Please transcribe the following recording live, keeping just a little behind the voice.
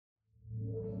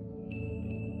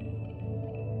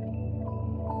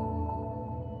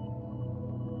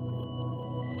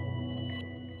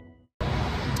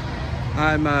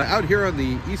I'm out here on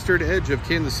the eastern edge of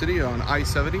Kansas City on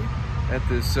I-70 at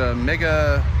this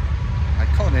mega, I'd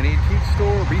call it an antique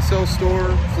store, resale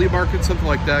store, flea market, something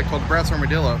like that, called Brass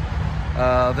Armadillo.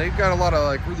 They've got a lot of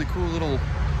like really cool little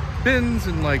bins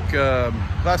and like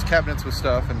glass cabinets with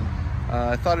stuff, and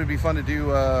I thought it'd be fun to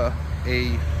do a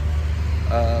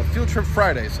field trip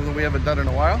Friday, something we haven't done in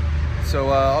a while. So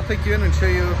I'll take you in and show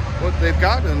you what they've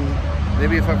got, and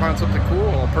maybe if I find something cool,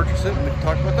 I'll purchase it and we can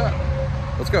talk about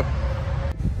that. Let's go.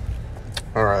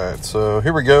 All right, so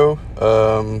here we go.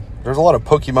 There's a lot of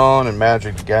Pokemon and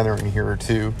Magic the Gathering here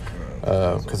too,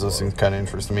 because those things kind of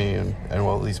interest me and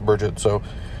well, at least Bridget. So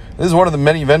this is one of the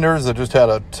many vendors that just had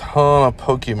a ton of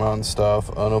Pokemon stuff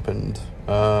unopened.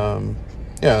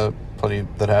 Yeah, plenty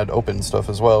that had open stuff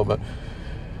as well, but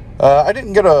I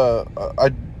didn't get I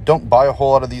don't buy a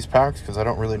whole lot of these packs because I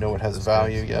don't really know what has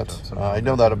value yet. I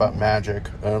know that about Magic.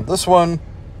 This one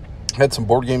had some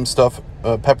board game stuff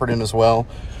peppered in as well.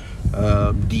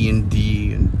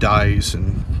 D&D and dice,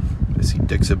 and I see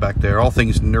Dixit back there. All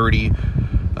things nerdy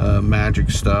Magic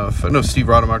stuff. I know Steve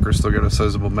Rademacher's still got a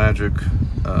sizable Magic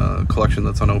collection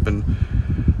that's unopened.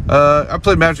 I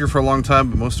played Magic for a long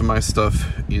time, but most of my stuff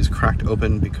is cracked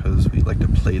open because we like to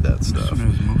play that stuff.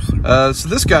 So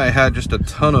this guy had just a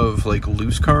ton of like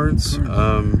loose cards.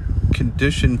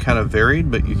 Condition kind of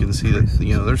varied, but you can see that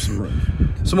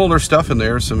there's some older stuff in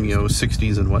there, some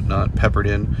 60s and whatnot peppered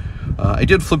in. I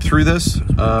did flip through this.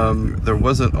 There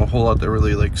wasn't a whole lot that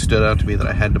really like stood out to me that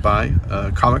I had to buy.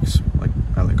 Comics,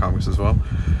 I like comics as well.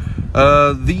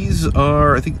 These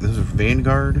are, I think those are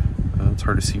Vanguard. It's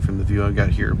hard to see from the view I got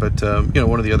here, but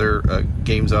one of the other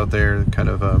games out there, kind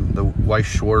of the Weiss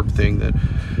Schwarb thing that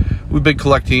we've been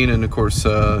collecting. And of course,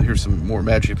 here's some more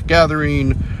Magic the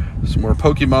Gathering, some more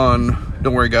Pokemon.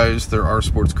 Don't worry guys, there are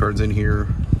sports cards in here.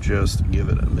 Just give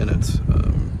it a minute.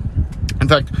 In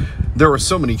fact, there were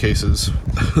so many cases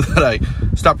that I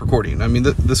stopped recording. I mean,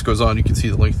 this goes on. You can see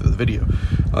the length of the video.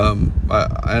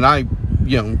 And I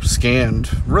scanned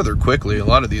rather quickly a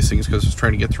lot of these things because I was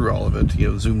trying to get through all of it.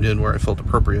 Zoomed in where I felt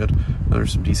appropriate.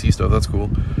 There's some DC stuff. That's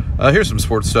cool. Here's some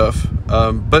sports stuff.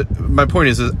 But my point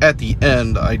is at the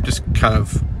end, I just kind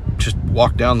of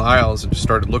walked down the aisles and just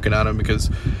started looking at them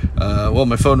because, well,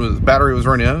 my battery was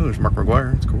running out. There's Mark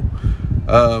McGuire. That's cool.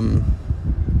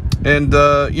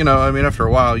 I mean, after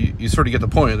a while, you sort of get the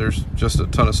point. There's just a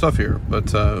ton of stuff here, but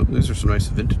these are some nice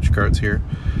vintage cards here.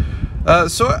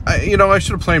 So I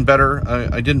should have planned better.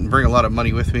 I didn't bring a lot of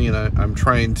money with me, and I'm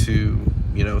trying to,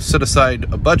 set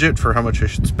aside a budget for how much I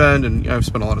should spend, and I've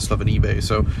spent a lot of stuff on eBay,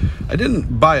 so I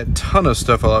didn't buy a ton of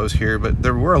stuff while I was here, but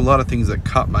there were a lot of things that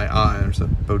caught my eye. There's a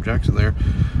Bo Jackson there.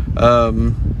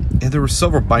 And there were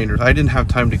several binders. I didn't have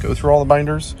time to go through all the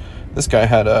binders. This guy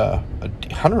had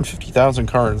 150,000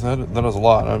 cards. That was a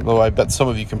lot, although I bet some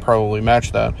of you can probably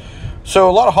match that. So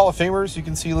a lot of Hall of Famers you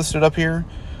can see listed up here.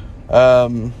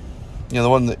 The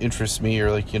one that interests me are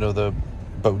like, the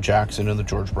Bo Jackson and the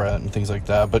George Brett and things like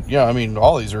that. But yeah, I mean,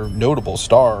 all these are notable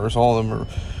stars. All of them are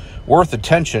worth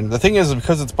attention. The thing is,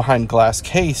 because it's behind glass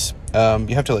case,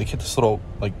 you have to like hit this little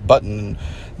like button, and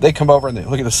they come over and they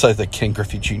look at the size of the Ken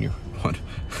Griffey Jr. one.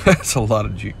 That's a lot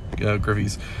of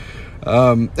Griffeys.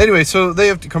 Anyway, so they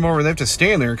have to come over and they have to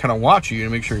stand there and kind of watch you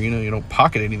and make sure, you don't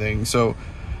pocket anything. So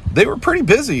they were pretty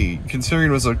busy considering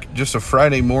it was just a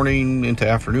Friday morning into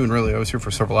afternoon, really. I was here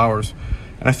for several hours,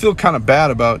 and I feel kind of bad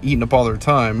about eating up all their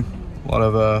time. A lot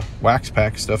of wax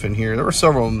pack stuff in here. There were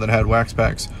several of them that had wax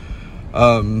packs.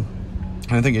 I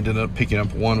think I ended up picking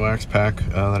up one wax pack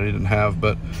that I didn't have,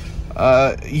 but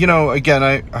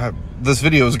again, this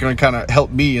video is going to kind of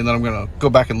help me, and then I'm going to go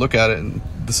back and look at it and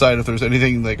decide if there's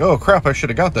anything like, oh crap, I should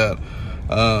have got that.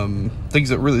 Things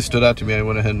that really stood out to me, I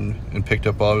went ahead and picked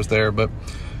up while I was there. But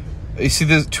you see,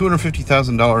 there's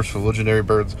 $250,000 for legendary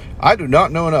birds. I do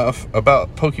not know enough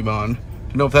about Pokemon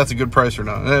to know if that's a good price or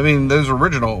not. I mean, there's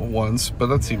original ones, but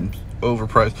that seems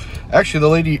overpriced. Actually, the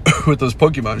lady with those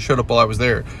Pokemon showed up while I was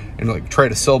there and like tried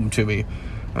to sell them to me.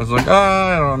 I was like,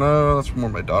 I don't know, that's more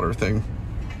my daughter thing.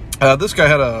 This guy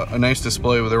had a nice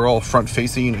display where they were all front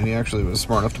facing, and he actually was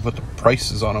smart enough to put the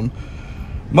prices on them.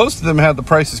 Most of them had the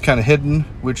prices kind of hidden,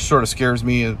 which sort of scares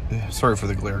me. Sorry for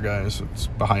the glare, guys. It's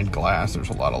behind glass. There's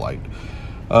a lot of light.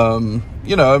 I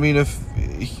mean,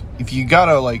 if you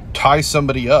gotta like tie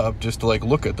somebody up just to like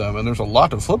look at them, and there's a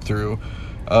lot to flip through,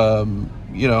 I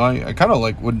kind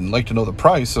of wouldn't like to know the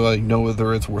price so I know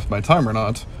whether it's worth my time or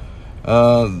not.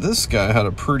 This guy had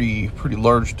a pretty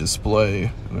large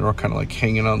display. They're all kind of like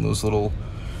hanging on those little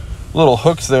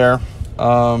hooks there.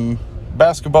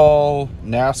 Basketball,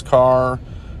 NASCAR.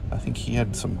 I think he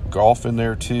had some golf in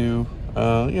there too.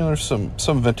 There's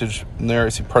some vintage in there. I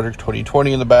see Project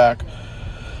 2020 in the back.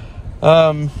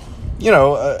 You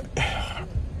know,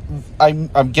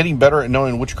 I'm getting better at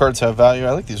knowing which cards have value.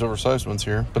 I like these oversized ones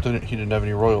here, but he didn't have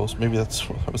any Royals. Maybe that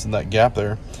was in that gap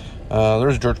there.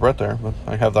 There's George Brett there, but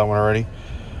I have that one already.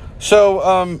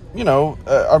 So, you know,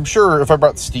 I'm sure if I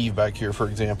brought Steve back here, for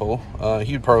example,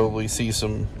 he'd probably see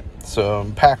some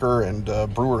Packer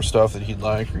and Brewer stuff that he'd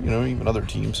like, or, you know, even other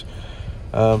teams.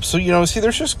 So, you know, see,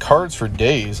 there's just cards for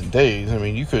days and days. I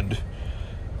mean, you could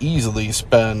easily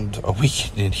spend a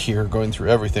weekend in here going through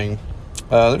everything.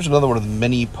 There's another one of the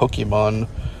mini Pokemon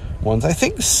ones. I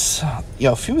think, you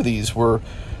know, a few of these were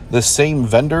the same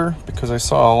vendor, because I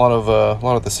saw a lot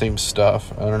of the same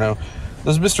stuff. I don't know.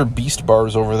 Those Mr. Beast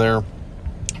bars over there.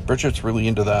 Bridget's really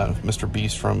into that. Mr.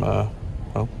 Beast from, the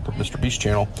Mr. Beast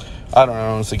channel. I don't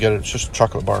know honestly get it. It's just a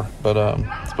chocolate bar, but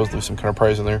supposedly some kind of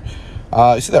prize in there.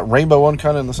 You see that rainbow one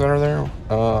kind of in the center there?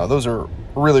 Those are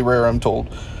really rare, I'm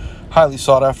told. Highly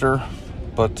sought after,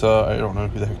 but I don't know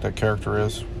who the heck that character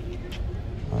is.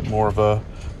 I'm more of a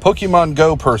Pokemon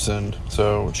Go person,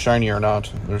 so shiny or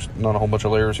not, there's not a whole bunch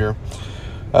of layers here.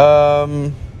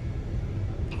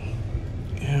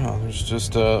 Yeah, there's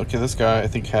just, okay, this guy I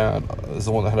think is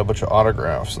the one that had a bunch of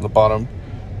autographs at the bottom,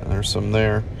 and there's some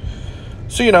there.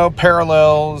 So, you know,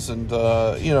 parallels, and,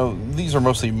 you know, these are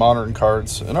mostly modern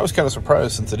cards, and I was kind of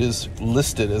surprised, since it is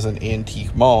listed as an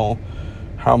antique mall,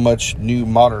 how much new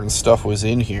modern stuff was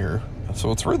in here.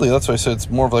 So it's really, that's why I said it's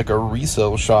more of like a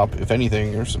resale shop, if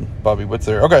anything. There's some Bobby Witt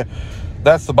there. Okay,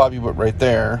 that's the Bobby Witt right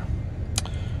there.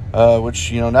 Which,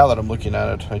 you know, now that I'm looking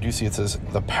at it, I do see it says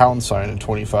the pound sign in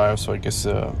 25, so I guess,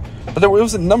 but it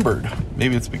wasn't numbered.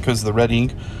 Maybe it's because of the red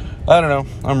ink. I don't know.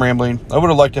 I'm rambling. I would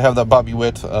have liked to have that Bobby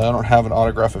Witt. I don't have an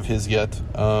autograph of his yet.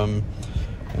 And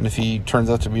if he turns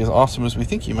out to be as awesome as we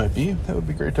think he might be, that would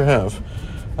be great to have.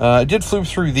 I did flip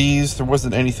through these. There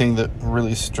wasn't anything that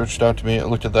really stretched out to me. I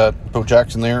looked at that Bo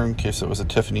Jackson there in case it was a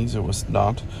Tiffany's. It was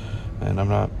not. And I'm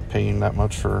not paying that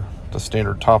much for the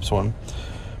standard Topps one.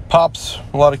 Pops.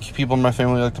 A lot of people in my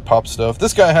family like the Pop stuff.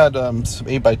 This guy had some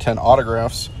 8x10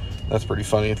 autographs. That's pretty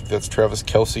funny. I think that's Travis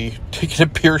Kelce taking a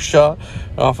beer shot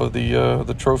off of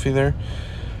the trophy there.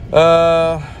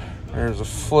 There's a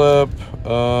flip.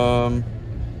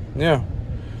 Yeah.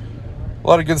 A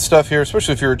lot of good stuff here,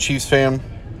 especially if you're a Chiefs fan.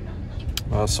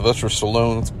 Sylvester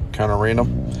Stallone, it's kind of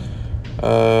random.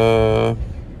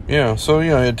 Yeah, so,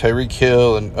 you know, I had Tyreek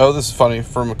Hill, and, oh, this is funny,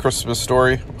 from A Christmas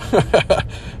Story.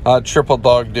 Triple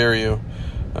Dog Dare You.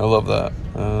 I love that.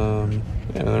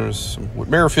 Yeah, there's some Whit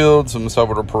Merrifield, some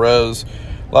Salvador Perez,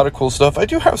 a lot of cool stuff. I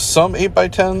do have some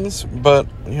 8x10s, but,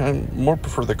 you know, I more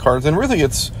prefer the cards, and really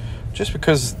it's just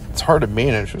because it's hard to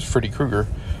manage. It's Freddy Krueger.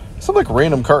 Some like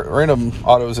random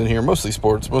autos in here, mostly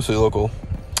sports, mostly local.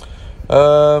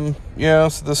 Yeah,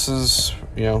 so this is,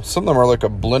 you know, some of them are like a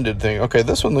blended thing. Okay,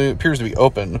 this one appears to be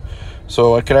open,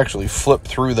 so I could actually flip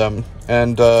through them.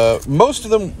 And most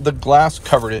of them, the glass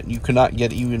covered it. You could not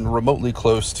get even remotely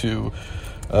close to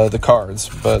the cards.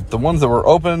 But the ones that were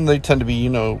open, they tend to be, you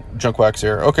know, junk wax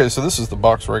air. Okay, so this is the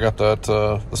box where I got that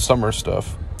the summer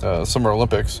stuff, Summer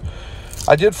Olympics.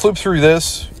 I did flip through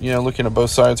this, you know, looking at both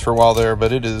sides for a while there,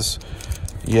 but it is,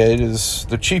 yeah, it is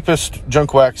the cheapest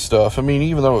junk wax stuff. I mean,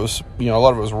 even though it was, you know, a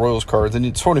lot of it was Royals cards, and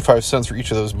it's 25 cents for each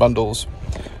of those bundles.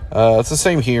 It's the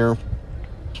same here.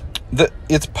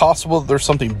 It's possible that there's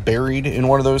something buried in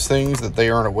one of those things that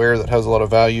they aren't aware that has a lot of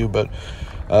value, but,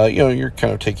 you know, you're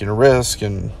kind of taking a risk,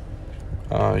 and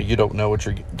you don't know what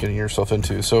you're getting yourself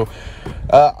into. So,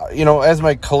 you know, as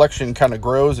my collection kind of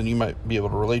grows, and you might be able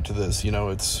to relate to this, you know,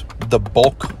 it's the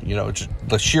bulk, you know, just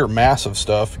the sheer mass of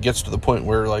stuff gets to the point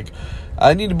where, like,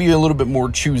 I need to be a little bit more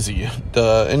choosy.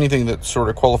 Anything that sort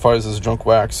of qualifies as junk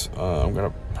wax, I'm going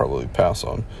to probably pass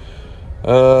on.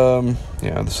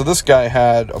 Yeah, so this guy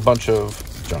had a bunch of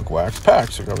junk wax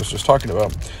packs, like I was just talking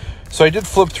about. So I did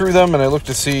flip through them, and I looked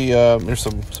to see, there's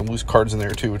some loose cards in there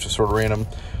too, which is sort of random.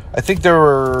 I think there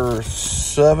were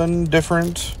 7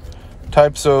 different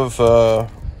types of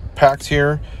packs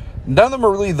here. None of them are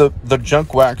really the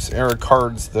junk wax era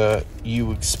cards that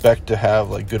you expect to have,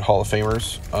 like, good Hall of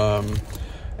Famers.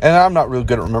 And I'm not real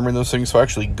good at remembering those things, so I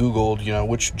actually Googled, you know,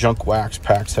 which junk wax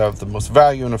packs have the most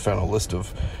value, and I found a list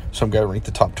of some guy ranked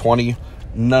the top 20.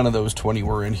 None of those 20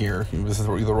 were in here. It was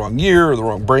either the wrong year or the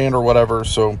wrong brand or whatever,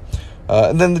 so...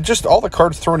 and then just all the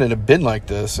cards thrown in a bin like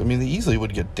this, I mean, they easily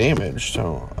would get damaged.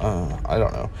 So, I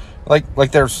don't know.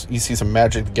 Like there's, you see some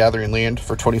Magic the Gathering land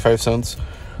for 25 cents.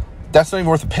 That's not even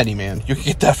worth a penny, man. You can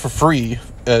get that for free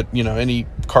at, you know, any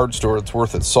card store that's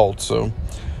worth its salt. So,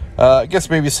 I guess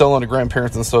maybe selling to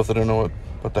grandparents and stuff that don't know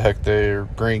what the heck their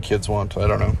grandkids want. I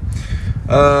don't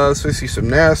know. So I see some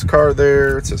NASCAR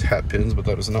there. It says hat pins, but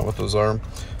that is not what those are.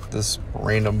 This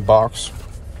random box.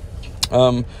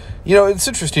 You know, it's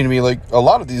interesting to me, like, a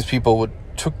lot of these people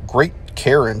took great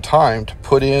care and time to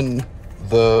put in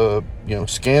the, you know,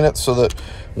 scan it so that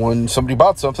when somebody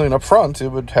bought something up front, it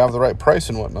would have the right price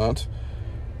and whatnot.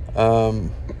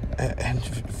 And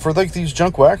for, like, these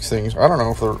junk wax things, I don't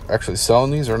know if they're actually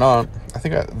selling these or not. I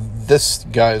think this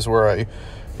guy is where I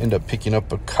end up picking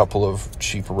up a couple of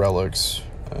cheap relics.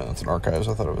 It's an Archives.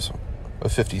 I thought it was a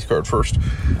 50s card first,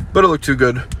 but it looked too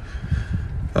good.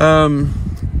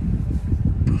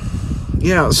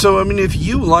 Yeah, so, I mean, if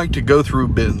you like to go through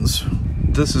bins,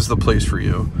 this is the place for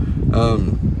you.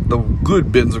 The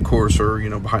good bins, of course, are, you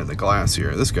know, behind the glass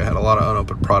here. This guy had a lot of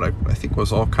unopened product, I think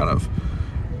was all kind of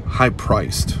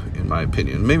high-priced, in my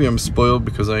opinion. Maybe I'm spoiled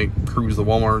because I cruise the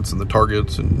Walmarts and the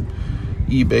Targets and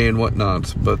eBay and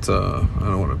whatnot, but I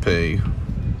don't want to pay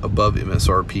above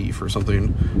MSRP for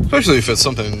something, especially if it's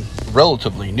something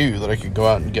relatively new that I could go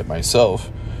out and get myself.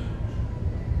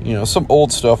 You know, some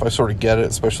old stuff, I sort of get it,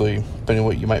 especially depending on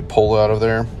what you might pull out of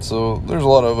there. So there's a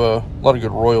lot of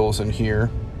good royals in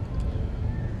here.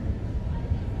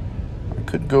 I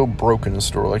could go broke in a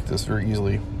store like this very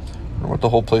easily. I don't know what the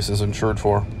whole place is insured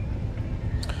for.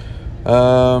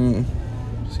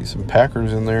 See some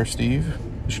Packers in there, Steve.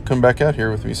 You should come back out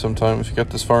here with me sometime if you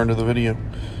got this far into the video.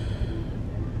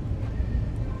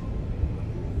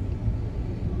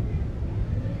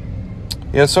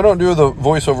 Yeah, so I don't do the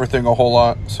voiceover thing a whole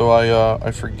lot, so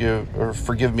I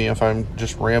forgive me if I'm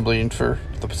just rambling for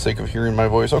the sake of hearing my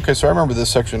voice. Okay, so I remember this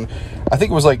section. I think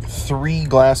it was like 3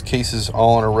 glass cases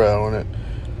all in a row, and it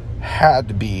had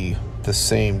to be the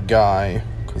same guy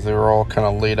because they were all kind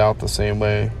of laid out the same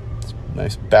way. Some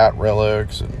nice bat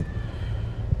relics and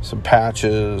some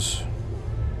patches.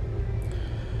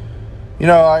 You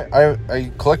know, I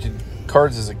collected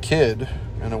cards as a kid.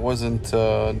 And it wasn't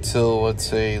until, let's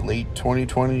say, late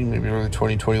 2020, maybe early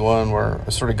 2021, where I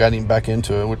started getting back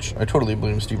into it, which I totally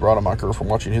blame Steve Rademacher from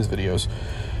watching his videos.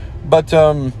 But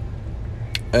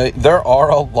there are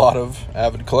a lot of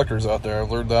avid collectors out there.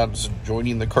 I've learned that just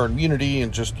joining the card community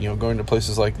and just, you know, going to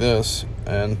places like this.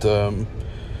 And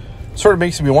sort of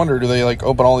makes me wonder, do they, like,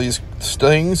 open all these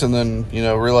things and then, you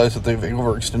know, realize that they've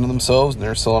overextended themselves and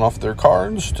they're selling off their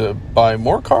cards to buy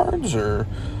more cards? Or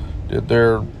did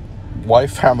their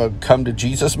wife have a come to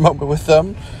Jesus moment with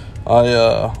them?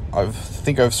 I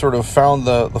think I've sort of found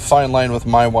the fine line with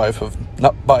my wife of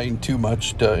not buying too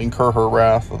much to incur her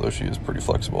wrath, although she is pretty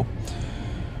flexible.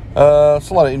 It's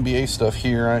a lot of NBA stuff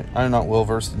here. I'm not well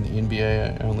versed in the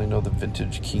NBA. I only know the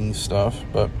vintage King stuff,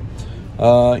 but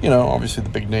you know, obviously the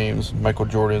big names, Michael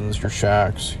Jordans, your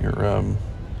Shaqs, your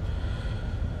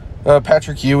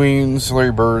Patrick Ewings,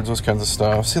 Larry Birds, those kinds of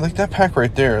stuff. See, like that pack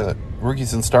right there, that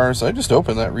Rookies and Stars, I just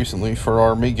opened that recently for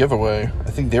our May giveaway. I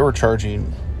think they were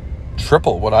charging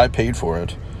triple what I paid for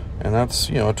it, and that's,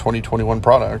 you know, a 2021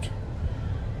 product.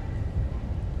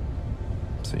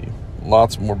 Let's see,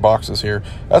 lots more boxes here.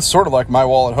 That's sort of like my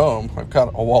wall at home. I've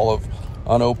got a wall of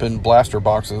unopened blaster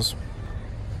boxes.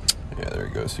 Yeah, there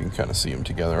it goes. You can kind of see them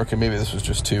together. Okay, maybe this was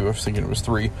just 2. I was thinking it was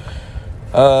 3.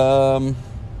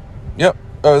 Yep.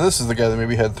 Oh, this is the guy that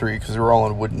maybe had 3 because they were all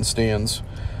on wooden stands.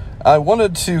 I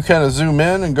wanted to kind of zoom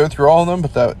in and go through all of them,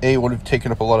 but that A, would have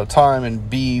taken up a lot of time, and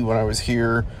B, when I was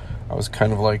here, I was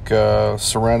kind of like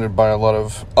surrounded by a lot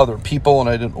of other people, and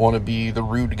I didn't want to be the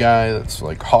rude guy that's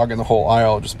like hogging the whole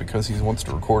aisle just because he wants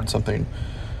to record something.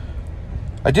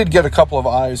 I did get a couple of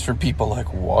eyes from people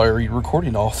like, why are you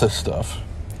recording all this stuff?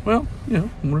 Well, you know,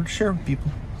 I wanted to share with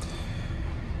people.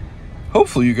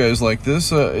 Hopefully you guys like this.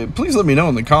 Please let me know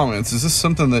in the comments. Is this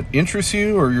something that interests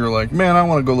you, or you're like, man, I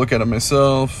want to go look at it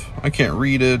myself. I can't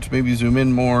read it. Maybe zoom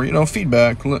in more. You know,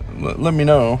 feedback. Let me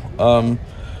know.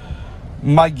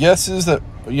 My guess is that,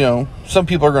 you know, some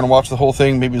people are going to watch the whole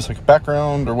thing. Maybe it's like a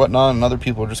background or whatnot, and other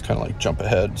people are just kind of like jump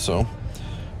ahead. So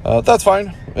that's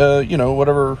fine. You know,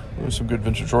 whatever. There's some good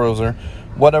vintage royals there.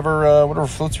 Whatever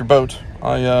floats your boat.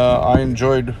 I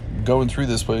enjoyed going through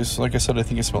this place. Like I said, I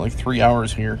think I spent like 3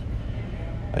 hours here.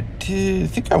 I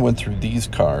think I went through these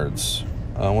cards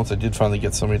once I did finally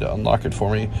get somebody to unlock it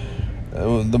for me.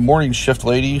 The morning shift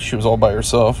lady, she was all by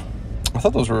herself. I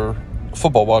thought those were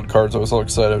football wad cards. I was all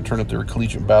excited. It turned out they were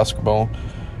collegiate basketball.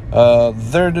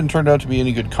 There didn't turn out to be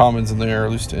any good commons in there, or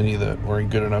at least any that were in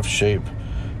good enough shape.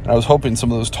 And I was hoping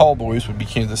some of those tall boys would be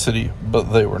Kansas City,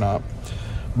 but they were not.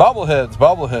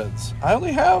 Bobbleheads. I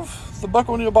only have the Buck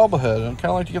O'Neil bobblehead. I kind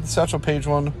of like to get the Satchel Paige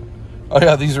one. Oh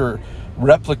yeah, these are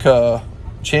replica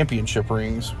championship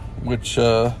rings, which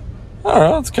I don't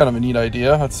know, that's kind of a neat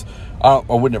idea. I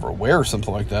would never wear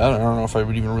something like that. I don't know if I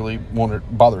would even really want to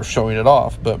bother showing it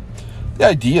off, but the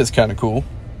idea is kind of cool.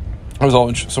 it was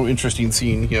all so interesting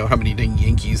seeing, you know, how many dang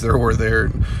Yankees there were there,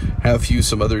 and how few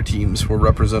some other teams were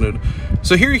represented.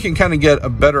 So here you can kind of get a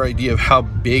better idea of how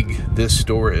big this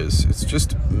store is. It's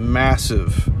just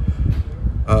massive.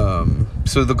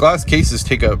 So the glass cases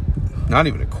take up not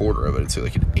even a quarter of it. I'd say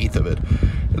like an eighth of it.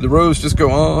 And the rows just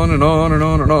go on and on and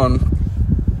on and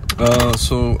on.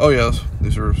 So, oh yeah,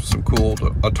 these are some cool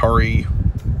Atari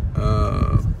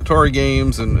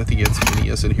games, and I think he had some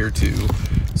NES in here too.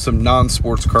 Some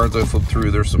non-sports cards I flipped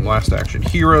through. There's some Last Action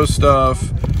Hero stuff.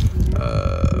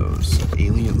 Some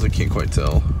aliens, I can't quite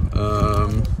tell.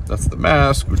 That's The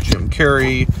Mask with Jim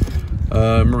Carrey.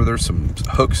 Remember there's some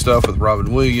Hook stuff with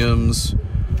Robin Williams.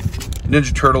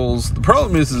 Ninja Turtles. The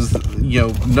problem is, you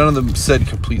know, none of them said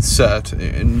complete set,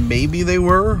 and maybe they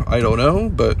were, I don't know,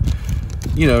 but,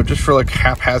 you know, just for like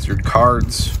haphazard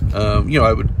cards, you know,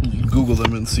 I would Google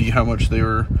them and see how much they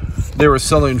were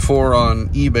selling for on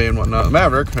eBay and whatnot.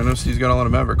 Maverick, I noticed he's got a lot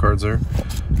of Maverick cards there.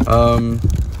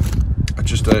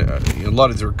 Just a lot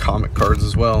of these are comic cards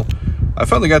as well. I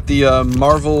finally got the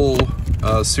Marvel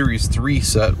Series 3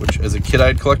 set, which as a kid I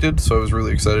had collected, so I was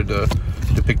really excited to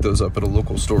pick those up at a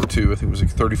local store too. I think it was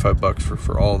like 35 bucks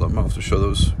for all of them. I'll have to show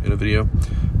those in a video.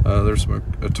 There's some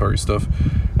Atari stuff.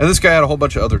 And this guy had a whole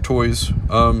bunch of other toys.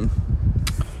 I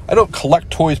don't collect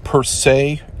toys per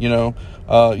se, you know.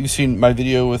 You've seen my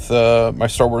video with my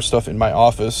Star Wars stuff in my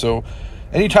office, so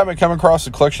anytime I come across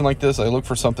a collection like this, I look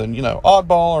for something, you know,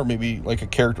 oddball, or maybe like a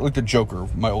character, like the Joker.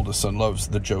 My oldest son loves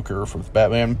the Joker from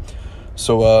Batman.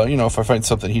 So, you know, if I find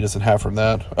something he doesn't have from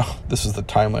that, this is the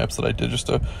time lapse that I did just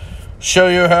to show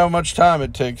you how much time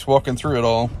it takes walking through it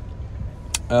all.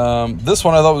 This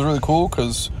one I thought was really cool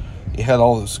because it had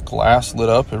all this glass lit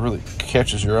up. It really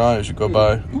catches your eye as you go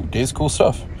by. Ooh, Days Cool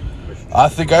stuff. I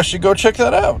think I should go check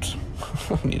that out.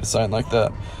 I need a sign like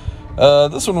that.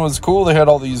 This one was cool. They had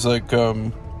all these like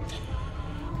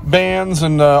bands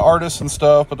and artists and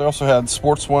stuff, but they also had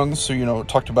sports ones. So, you know, it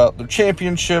talked about the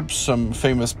championships, some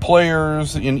famous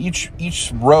players. And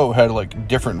each row had like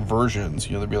different versions.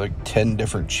 You know, there'd be like 10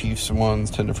 different Chiefs ones,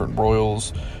 10 different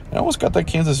Royals. And I almost got that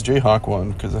Kansas Jayhawk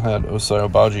one because it had Osai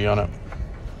Obaji on it.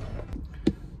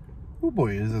 Oh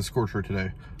boy, it is a scorcher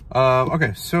today.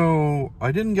 Okay, so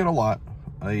I didn't get a lot.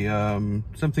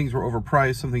 Some things were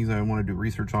overpriced, some things I want to do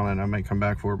research on and I might come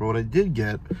back for. But what I did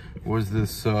get was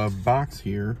this box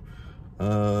here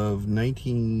of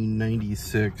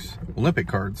 1996 Olympic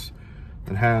cards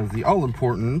that has the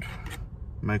all-important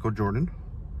Michael Jordan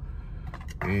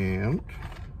and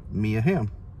Mia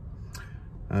Hamm.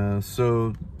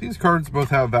 So these cards both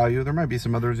have value. There might be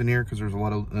some others in here because there's a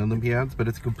lot of Olympiads, but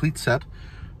it's a complete set.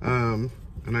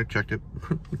 And I checked it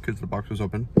because the box was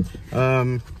open.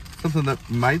 Something that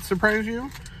might surprise you,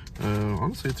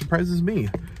 honestly it surprises me,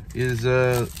 is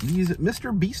these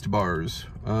Mr. Beast bars.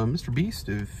 Mr. Beast,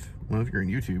 if you're on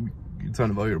YouTube, it's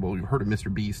unavoidable, you've heard of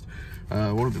Mr. Beast.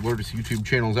 One of the largest YouTube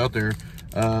channels out there.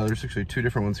 There's actually two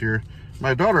different ones here.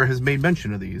 My daughter has made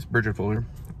mention of these, Bridget Fuller.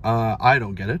 I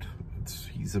don't get it.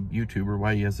 He's a YouTuber.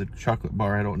 Why he has a chocolate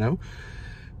bar, I don't know.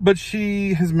 But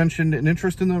she has mentioned an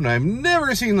interest in them, and I've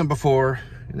never seen them before.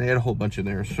 And they had a whole bunch in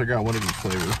there, so I got one of each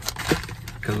flavor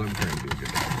because I'm trying to do a good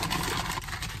job.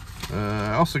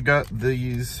 I also got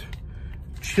these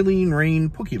Chilling Reign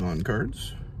Pokemon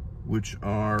cards, which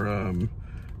are,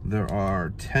 there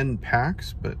are 10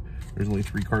 packs, but there's only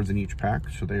 3 cards in each pack,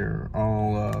 so they're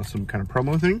all some kind of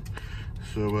promo thing.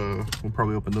 So we'll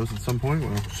probably open those at some point,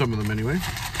 well, some of them anyway.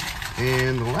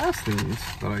 And the last things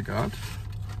that I got,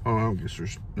 oh, I guess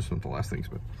this isn't the last things,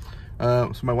 but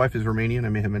so my wife is Romanian. I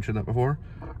may have mentioned that before.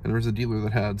 And there was a dealer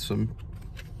that had some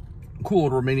cool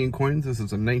old Romanian coins. This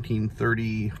is a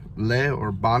 1930 lei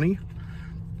or bani,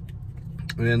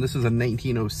 and this is a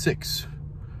 1906.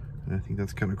 And I think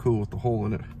that's kind of cool with the hole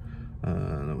in it.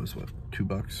 That was what,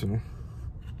 $2, so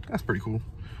that's pretty cool.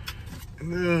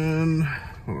 And then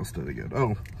what else did I get?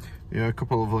 Oh, yeah, a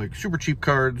couple of like super cheap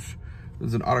cards. This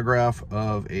is an autograph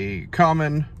of a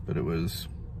common, but it was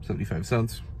 75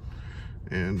 cents.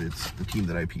 And it's the team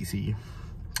that I PC.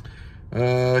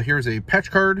 Here's a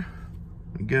patch card.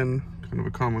 Again, kind of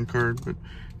a common card, but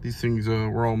these things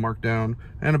were all marked down.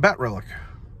 And a bat relic.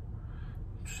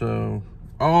 So,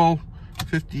 all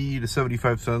 50 to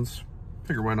 75 cents.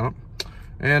 Figure why not.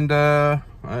 And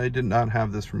I did not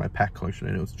have this for my pack collection.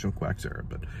 I know it's Junk Wax era,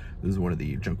 but this is one of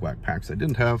the Junk Wax packs I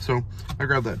didn't have, so I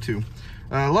grabbed that too.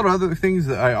 A lot of other things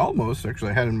that I almost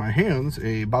actually had in my hands,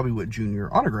 a Bobby Witt Jr.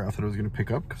 autograph that I was going to pick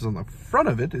up, because on the front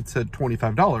of it, it said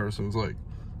 $25. So I was like,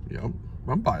 yeah,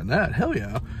 I'm buying that, hell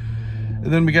yeah.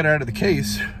 And then we got it out of the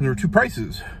case, and there were 2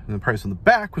 prices. And the price on the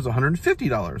back was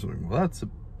 $150. I'm like, well, that's a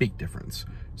big difference.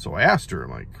 So I asked her,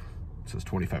 I'm like, it says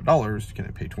 $25. Can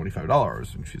I pay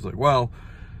 $25? And she's like, well,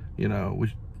 you know,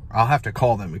 I'll have to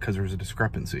call them because there's a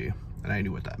discrepancy. And I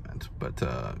knew what that meant. But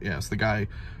yes, the guy,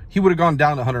 he would have gone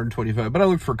down to $125, but I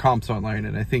looked for comps online,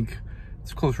 and I think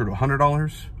it's closer to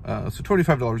 $100. So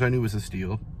 $25 I knew was a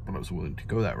steal, but I was willing to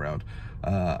go that route.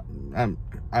 I don't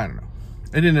know.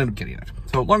 I didn't end up getting it.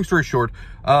 So long story short,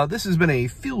 this has been a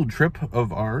field trip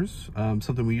of ours,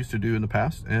 something we used to do in the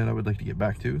past, and I would like to get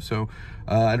back to. So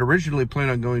I'd originally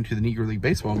planned on going to the Negro League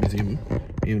Baseball Museum,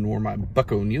 even wore my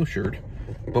Buck O'Neill shirt.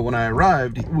 But when I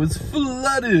arrived, it was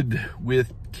flooded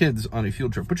with kids on a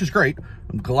field trip, which is great.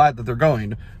 I'm glad that they're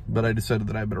going, but I decided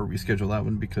that I better reschedule that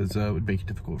one because it would make it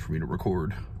difficult for me to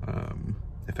record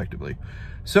effectively.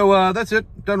 So that's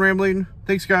it. Done rambling.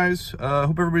 Thanks, guys.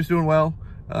 Hope everybody's doing well.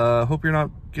 Hope you're not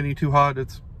getting too hot.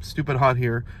 It's stupid hot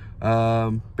here.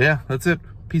 But yeah, that's it.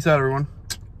 Peace out, everyone.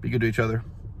 Be good to each other.